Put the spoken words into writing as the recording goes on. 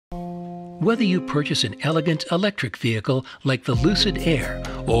Whether you purchase an elegant electric vehicle like the Lucid Air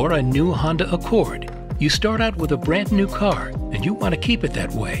or a new Honda Accord, you start out with a brand new car and you want to keep it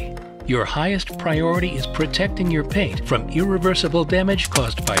that way. Your highest priority is protecting your paint from irreversible damage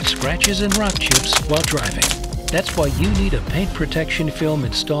caused by scratches and rock chips while driving. That's why you need a paint protection film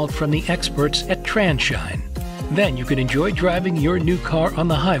installed from the experts at Transhine. Then you can enjoy driving your new car on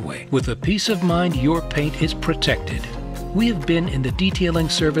the highway with the peace of mind your paint is protected. We have been in the detailing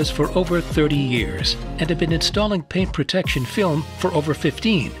service for over 30 years and have been installing paint protection film for over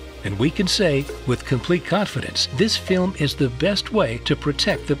 15. And we can say, with complete confidence, this film is the best way to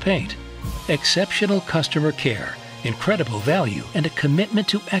protect the paint. Exceptional customer care, incredible value, and a commitment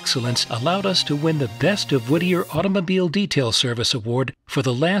to excellence allowed us to win the Best of Whittier Automobile Detail Service Award for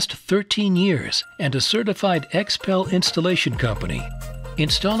the last 13 years and a certified XPEL installation company.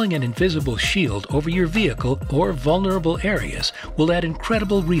 Installing an invisible shield over your vehicle or vulnerable areas will add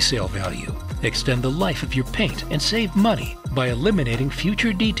incredible resale value, extend the life of your paint, and save money by eliminating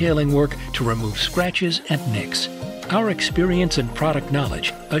future detailing work to remove scratches and nicks. Our experience and product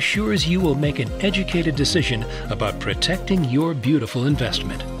knowledge assures you will make an educated decision about protecting your beautiful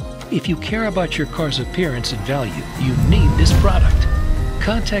investment. If you care about your car's appearance and value, you need this product.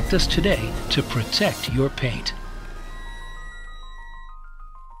 Contact us today to protect your paint.